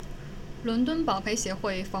伦敦保培协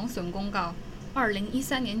会防损公告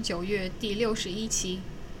，2013年9月第61期。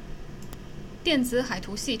电子海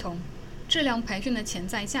图系统，质量培训的潜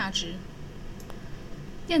在价值。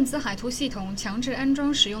电子海图系统强制安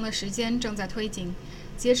装使用的时间正在推进，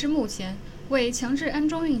截至目前，为强制安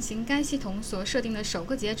装运行该系统所设定的首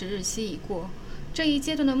个截止日期已过。这一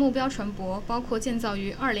阶段的目标船舶包括建造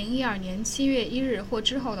于2012年7月1日或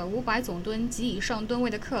之后的500总吨及以上吨位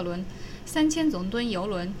的客轮、3000总吨油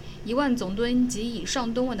轮、10000总吨及以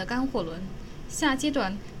上吨位的干货轮。下阶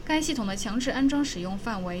段，该系统的强制安装使用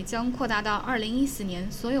范围将扩大到2014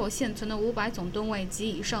年所有现存的500总吨位及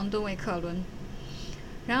以上吨位客轮。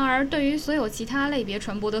然而，对于所有其他类别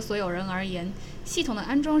船舶的所有人而言，系统的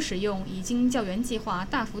安装使用已经较原计划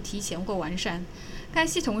大幅提前或完善。该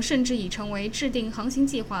系统甚至已成为制定航行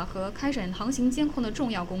计划和开展航行监控的重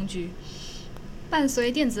要工具。伴随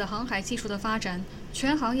电子航海技术的发展，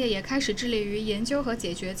全行业也开始致力于研究和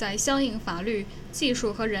解决在相应法律、技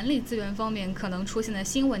术和人力资源方面可能出现的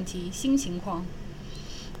新问题、新情况。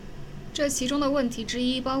这其中的问题之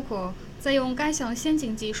一包括在用该项先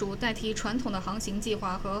进技术代替传统的航行计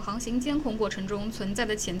划和航行监控过程中存在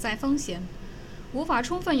的潜在风险。无法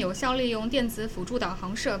充分有效利用电子辅助导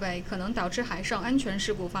航设备，可能导致海上安全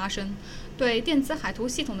事故发生。对电子海图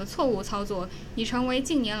系统的错误操作已成为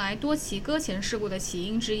近年来多起搁浅事故的起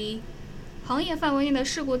因之一。行业范围内的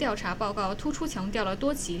事故调查报告突出强调了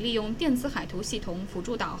多起利用电子海图系统辅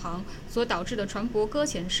助导航所导致的船舶搁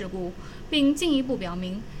浅事故，并进一步表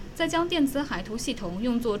明，在将电子海图系统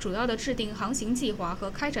用作主要的制定航行计划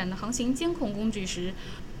和开展航行监控工具时，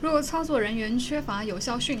若操作人员缺乏有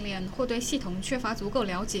效训练或对系统缺乏足够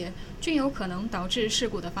了解，均有可能导致事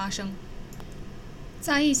故的发生。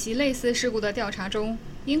在一起类似事故的调查中，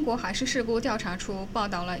英国海事事故调查处报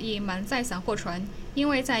道了一满载散货船因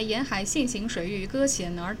为在沿海现行水域搁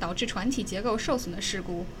浅而导致船体结构受损的事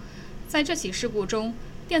故。在这起事故中，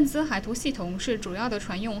电子海图系统是主要的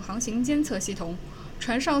船用航行监测系统。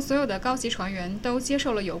船上所有的高级船员都接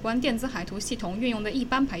受了有关电子海图系统运用的一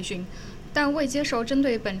般培训，但未接受针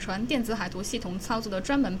对本船电子海图系统操作的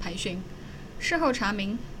专门培训。事后查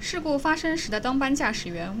明，事故发生时的当班驾驶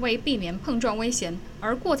员为避免碰撞危险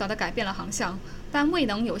而过早地改变了航向，但未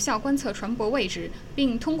能有效观测船舶位置，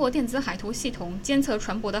并通过电子海图系统监测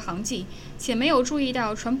船舶的航迹，且没有注意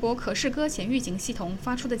到船舶可视搁浅预警系统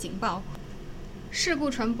发出的警报。事故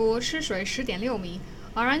船舶吃水10.6米，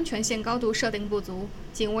而安全线高度设定不足，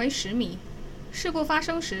仅为10米。事故发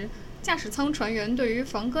生时，驾驶舱船员对于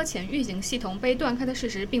防搁浅预警系统被断开的事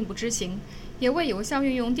实并不知情，也未有效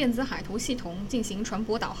运用电子海图系统进行船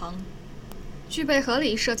舶导航。具备合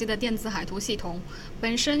理设计的电子海图系统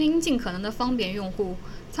本身应尽可能的方便用户，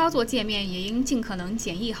操作界面也应尽可能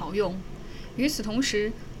简易好用。与此同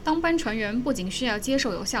时，当班船员不仅需要接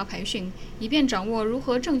受有效培训，以便掌握如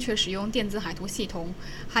何正确使用电子海图系统，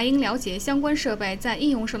还应了解相关设备在应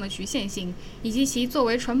用上的局限性，以及其作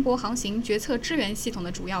为船舶航行决策支援系统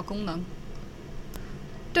的主要功能。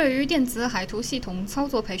对于电子海图系统操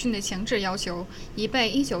作培训的强制要求，已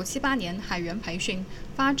被1978年海员培训、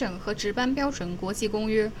发证和值班标准国际公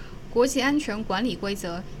约、国际安全管理规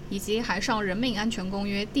则以及海上人命安全公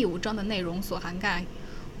约第5章的内容所涵盖。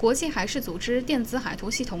国际海事组织电子海图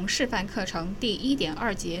系统示范课程第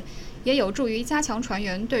1.2节也有助于加强船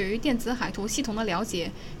员对于电子海图系统的了解，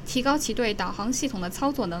提高其对导航系统的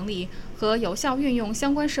操作能力和有效运用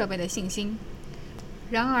相关设备的信心。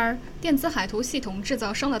然而，电子海图系统制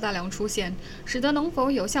造商的大量出现，使得能否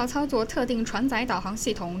有效操作特定船载导航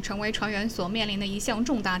系统成为船员所面临的一项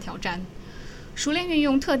重大挑战。熟练运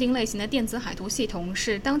用特定类型的电子海图系统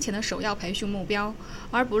是当前的首要培训目标，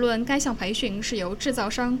而不论该项培训是由制造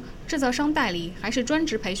商代理还是专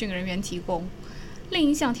职培训人员提供。另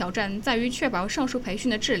一项挑战在于确保上述培训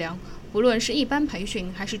的质量，不论是一般培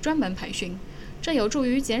训还是专门培训。这有助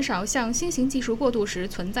于减少向新型技术过渡时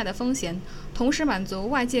存在的风险，同时满足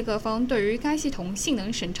外界各方对于该系统性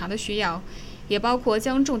能审查的需要，也包括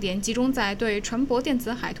将重点集中在对船舶电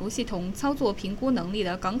子海图系统操作评估能力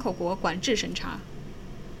的港口国管制审查。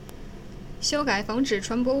修改防止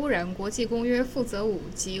船舶污染国际公约负责5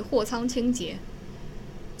及货舱清洁。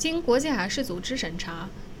经国际海事组织审查，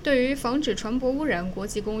对于防止船舶污染国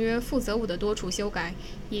际公约负责5的多处修改，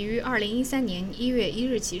已于2013年1月1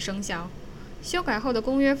日起生效。修改后的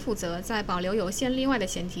公约负责在保留有限例外的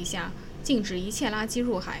前提下，禁止一切垃圾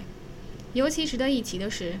入海。尤其值得一提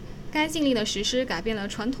的是，该禁令的实施改变了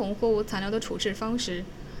传统货物残留的处置方式，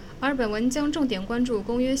而本文将重点关注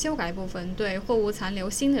公约修改部分对货物残留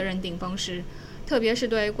新的认定方式，特别是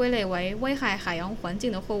对归类为危害海洋环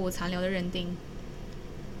境的货物残留的认定。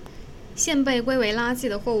现被归为垃圾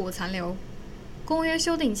的货物残留。公约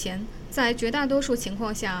修订前，在绝大多数情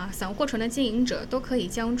况下，散货船的经营者都可以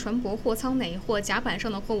将船舶货舱内或甲板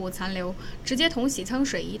上的货物残留直接同洗舱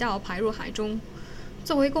水一道排入海中。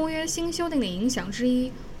作为公约新修订的影响之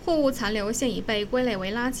一，货物残留现已被归类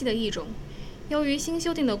为垃圾的一种。由于新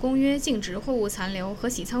修订的公约禁止货物残留和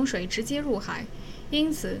洗舱水直接入海，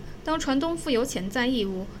因此，当船东负有潜在义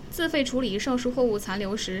务自费处理上述货物残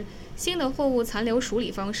留时，新的货物残留处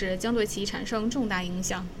理方式将对其产生重大影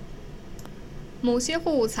响。某些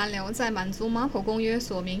货物残留在满足马普公约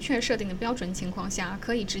所明确设定的标准情况下，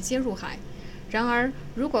可以直接入海。然而，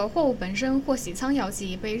如果货物本身或洗舱药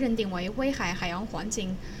剂被认定为危害海洋环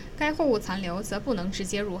境，该货物残留则不能直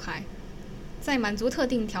接入海。在满足特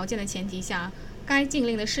定条件的前提下，该禁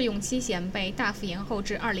令的适用期限被大幅延后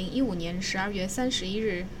至2015年12月31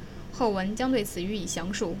日。后文将对此予以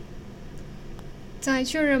详述。在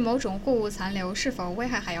确认某种货物残留是否危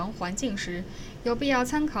害海洋环境时，有必要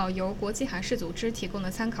参考由国际海事组织提供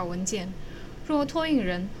的参考文件。若托运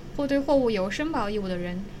人或对货物有申报义务的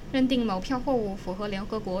人认定某票货物符合联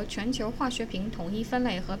合国全球化学品统一分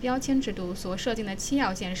类和标签制度所设定的7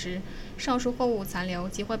要件时，上述货物残留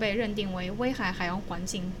即会被认定为危害海洋环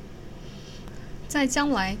境。在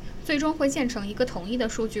将来，最终会建成一个统一的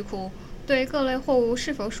数据库，对各类货物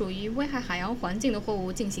是否属于危害海洋环境的货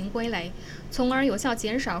物进行归类，从而有效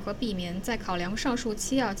减少和避免在考量上述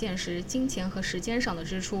7要件时金钱和时间上的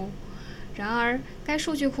支出。然而，该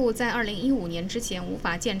数据库在2015年之前无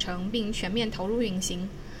法建成并全面投入运行。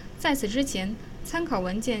在此之前，参考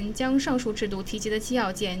文件将上述制度提及的7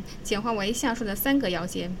要件简化为下述的3个要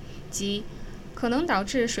件，即可能导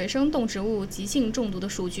致水生动植物急性中毒的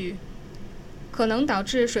数据，可能导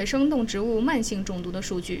致水生动植物慢性中毒的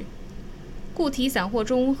数据，固体散货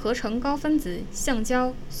中合成高分子橡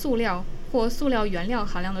胶、塑料或塑料原料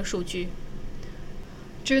含量的数据。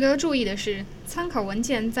值得注意的是，参考文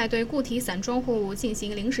件在对固体散装货物进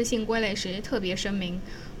行临时性归类时特别声明，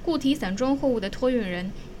固体散装货物的托运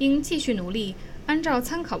人应继续努力按照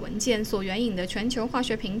参考文件所援引的全球化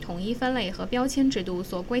学品统一分类和标签制度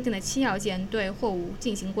所规定的7要件对货物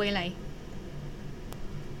进行归类。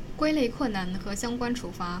归类困难和相关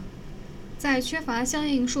处罚。在缺乏相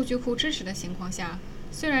应数据库支持的情况下，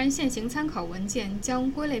虽然现行参考文件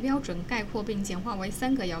将归类标准概括并简化为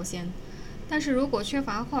3个要件，但是如果缺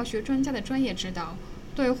乏化学专家的专业指导，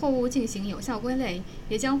对货物进行有效归类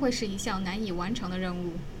也将会是一项难以完成的任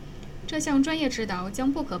务。这项专业指导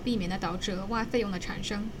将不可避免地导致额外费用的产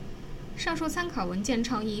生。上述参考文件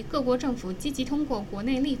倡议各国政府积极通过国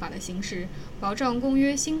内立法的形式，保障公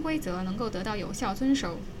约新规则能够得到有效遵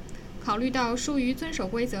守。考虑到疏于遵守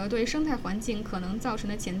规则对生态环境可能造成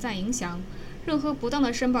的潜在影响，任何不当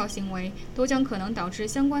的申报行为都将可能导致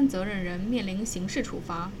相关责任人面临刑事处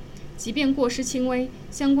罚。即便过失轻微，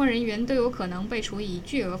相关人员都有可能被处以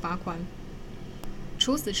巨额罚款。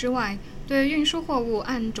除此之外，对运输货物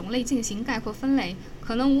按种类进行概括分类，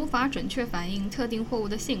可能无法准确反映特定货物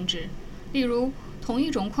的性质。例如，同一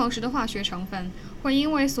种矿石的化学成分会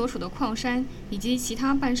因为所处的矿山以及其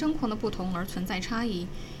他伴生矿的不同而存在差异，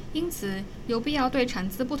因此有必要对产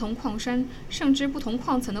自不同矿山甚至不同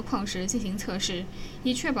矿层的矿石进行测试，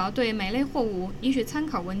以确保对每类货物依据参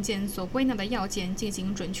考文件所归纳的要件进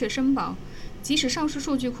行准确申报。即使上述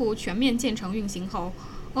数据库全面建成运行后，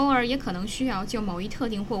偶尔也可能需要就某一特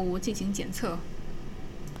定货物进行检测。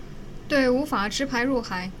对无法直排入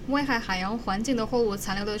海、危害海洋环境的货物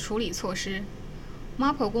残留的处理措施，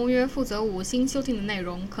马普公约负责5新修订的内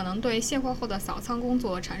容可能对卸货后的扫舱工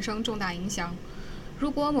作产生重大影响。如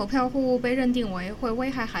果某票货物被认定为会危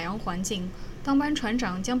害海洋环境，当班船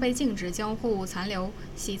长将被禁止将货物残留、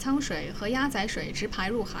洗舱水和压载水直排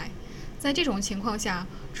入海。在这种情况下，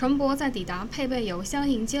船舶在抵达配备有相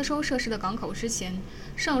应接收设施的港口之前，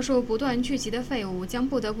上述不断聚集的废物将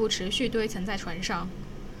不得不持续堆存在船上。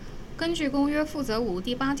根据公约负责5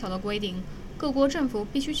第8条的规定，各国政府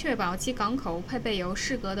必须确保其港口配备有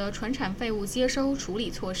适格的船产废物接收处理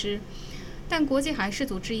措施，但国际海事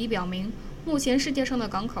组织已表明，目前世界上的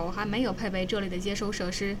港口还没有配备这类的接收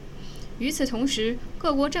设施。与此同时，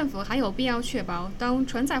各国政府还有必要确保，当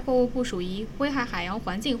船载货物不属于危害海洋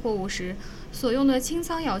环境货物时，所用的清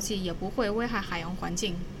仓药剂也不会危害海洋环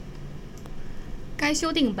境。该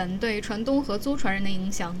修订本对船东和租船人的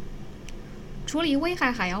影响。处理危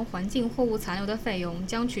害海洋环境货物残留的费用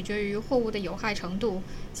将取决于货物的有害程度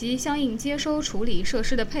及相应接收处理设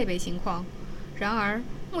施的配备情况。然而，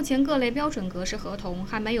目前各类标准格式合同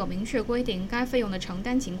还没有明确规定该费用的承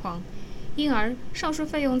担情况，因而上述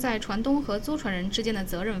费用在船东和租船人之间的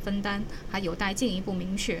责任分担还有待进一步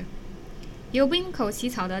明确。由宾口起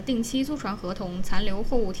草的定期租船合同残留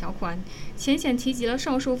货物条款浅显提及了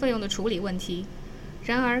上述费用的处理问题。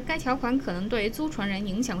然而，该条款可能对租船人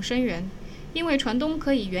影响深远，因为船东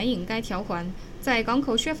可以援引该条款，在港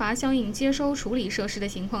口缺乏相应接收处理设施的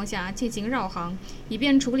情况下进行绕行，以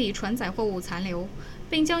便处理船载货物残留，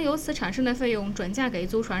并将由此产生的费用转嫁给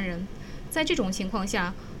租船人。在这种情况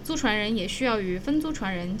下，租船人也需要与分租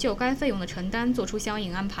船人就该费用的承担做出相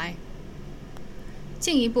应安排。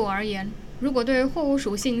进一步而言，如果对货物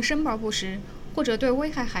属性申报不实，或者对危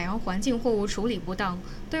害海洋环境货物处理不当，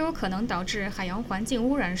都有可能导致海洋环境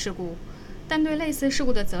污染事故，但对类似事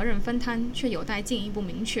故的责任分摊却有待进一步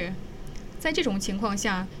明确。在这种情况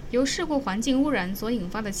下，由事故环境污染所引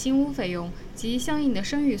发的侵污费用及相应的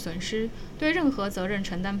声誉损失，对任何责任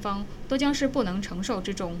承担方都将是不能承受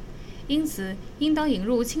之重。因此，应当引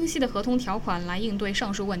入清晰的合同条款来应对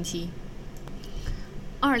上述问题。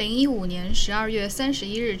2015年12月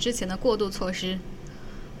31日之前的过渡措施。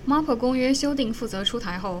MARPOL 公约修订负责出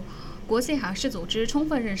台后，国际海事组织充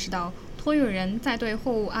分认识到托运人在对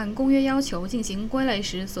货物按公约要求进行归类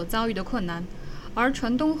时所遭遇的困难，而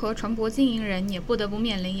船东和船舶经营人也不得不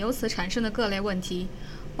面临由此产生的各类问题，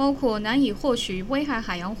包括难以获取危害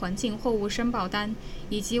海洋环境货物申报单，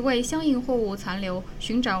以及为相应货物残留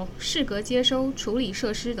寻找适格接收处理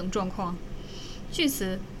设施等状况。据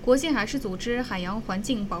此，国际海事组织海洋环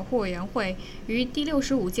境保护委员会于第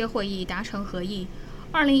65届会议达成合议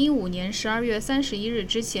，2015年12月31日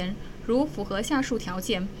之前，如符合下述条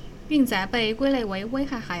件，运载被归类为危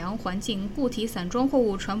害海洋环境固体散装货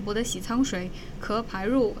物船舶的洗舱水，可排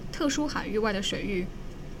入特殊海域外的水域。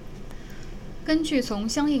根据从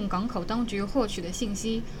相应港口当局获取的信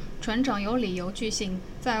息，船长有理由据信，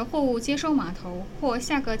在货物接收码头或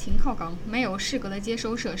下个停靠港没有适格的接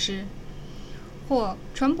收设施，或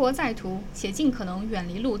船舶在途且尽可能远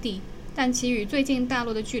离陆地，但其与最近大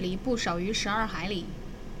陆的距离不少于12海里。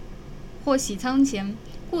或洗舱前，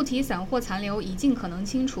固体散货残留已尽可能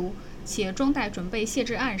清除，且装袋准备卸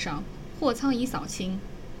至岸上，货舱已扫清；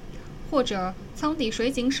或者舱底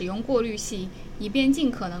水井使用过滤器，以便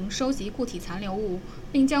尽可能收集固体残留物，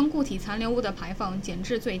并将固体残留物的排放减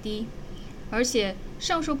至最低。而且，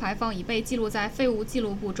上述排放已被记录在废物记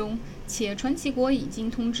录簿中，且船旗国已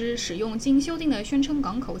经通知使用经修订的宣称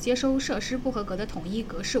港口接收设施不合格的统一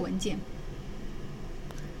格式文件。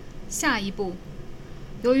下一步，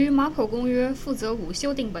由于MARPOL公约负责5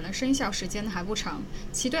修订本的生效时间还不长，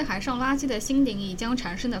其对海上垃圾的新定义将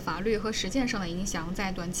产生的法律和实践上的影响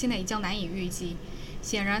在短期内将难以预计。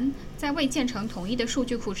显然，在未建成统一的数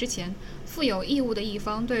据库之前，负有义务的一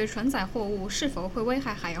方对船载货物是否会危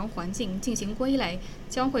害海洋环境进行归类，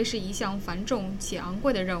将会是一项繁重且昂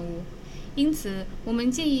贵的任务。因此，我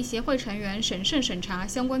们建议协会成员审慎审查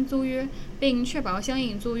相关租约，并确保相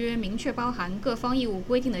应租约明确包含各方义务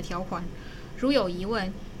规定的条款。如有疑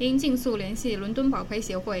问，应尽速联系伦敦保赔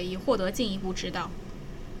协会以获得进一步指导。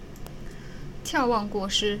眺望过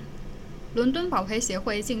失。伦敦保赔协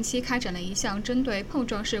会近期开展了一项针对碰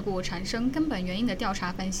撞事故产生根本原因的调查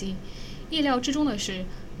分析。意料之中的是，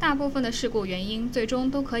大部分的事故原因最终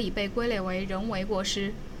都可以被归类为人为过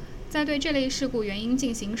失。在对这类事故原因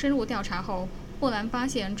进行深入调查后，霍兰发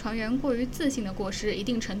现船员过于自信的过失一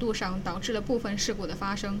定程度上导致了部分事故的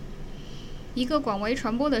发生。一个广为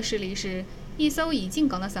传播的事例是，一艘已进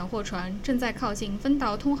港的散货船正在靠近分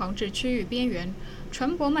道通航至区域边缘，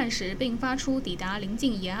船舶慢驶并发出抵达临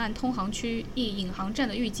近沿岸通航区一引航站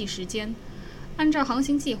的预计时间。按照航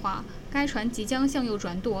行计划，该船即将向右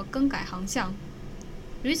转舵更改航向。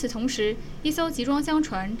与此同时，一艘集装箱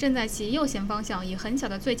船正在其右舷方向以很小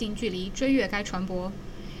的最近距离追越该船舶。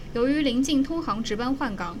由于临近通航值班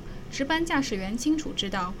换港，值班驾驶员清楚知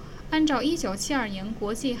道，按照1972年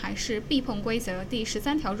国际海事避碰规则第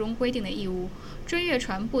13条中规定的义务，追越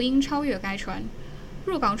船不应超越该船。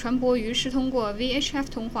入港船舶于是通过 VHF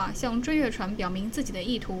通话向追越船表明自己的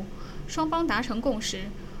意图，双方达成共识，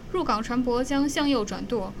入港船舶将向右转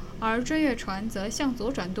舵，而追越船则向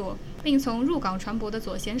左转舵，并从入港船舶的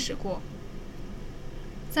左舷驶过。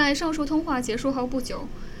在上述通话结束后不久，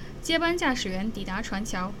接班驾驶员抵达船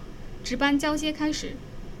桥，值班交接开始。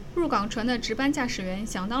入港船的值班驾驶员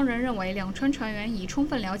想当然认为两船船员已充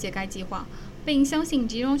分了解该计划，并相信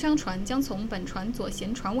集装箱船将从本船左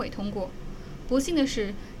舷船尾通过。不幸的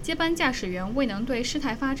是，接班驾驶员未能对事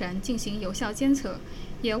态发展进行有效监测，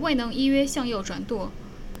也未能依约向右转舵。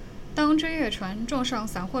当追越船撞上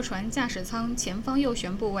散货船驾驶舱前方右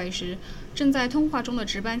舷部位时，正在通话中的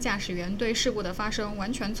值班驾驶员对事故的发生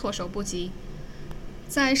完全措手不及。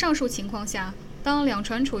在上述情况下，当两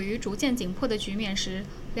船处于逐渐紧迫的局面时，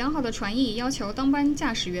良好的船艺要求当班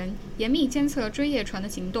驾驶员严密监测追越船的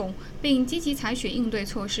行动，并积极采取应对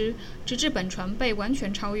措施，直至本船被完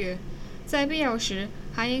全超越。在必要时，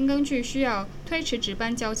还应根据需要推迟值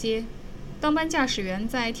班交接。当班驾驶员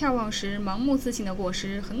在眺望时盲目自信的过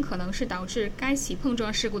失，很可能是导致该起碰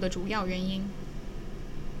撞事故的主要原因。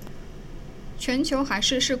全球海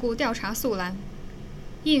事事故调查速栏，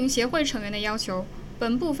应协会成员的要求，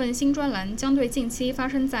本部分新专栏将对近期发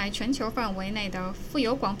生在全球范围内的富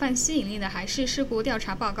有广泛吸引力的海事事故调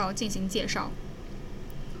查报告进行介绍。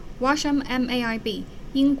Walsham MAIB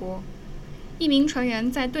英国，一名船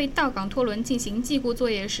员在对到港拖轮进行技固作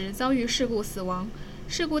业时遭遇事故死亡。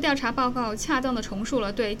事故调查报告恰当地重述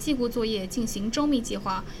了对技固作业进行周密计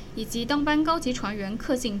划以及当班高级船员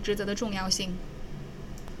恪尽职责的重要性。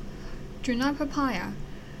Junapapaya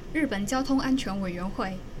日本交通安全委员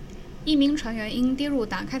会，一名船员因跌入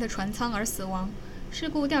打开的船舱而死亡。事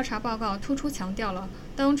故调查报告突出强调了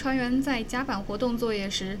当船员在甲板活动作业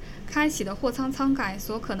时开启的货舱舱盖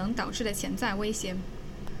所可能导致的潜在危险。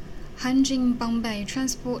Hanjin Bombay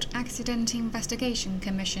Transport Accident Investigation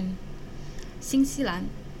Commission， 新西兰，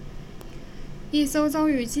一艘遭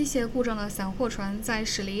遇机械故障的散货船在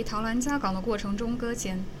驶离陶兰加港的过程中搁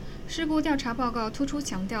浅。事故调查报告突出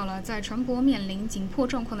强调了在船舶面临紧迫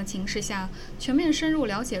状况的情势下，全面深入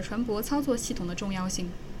了解船舶操作系统的重要性。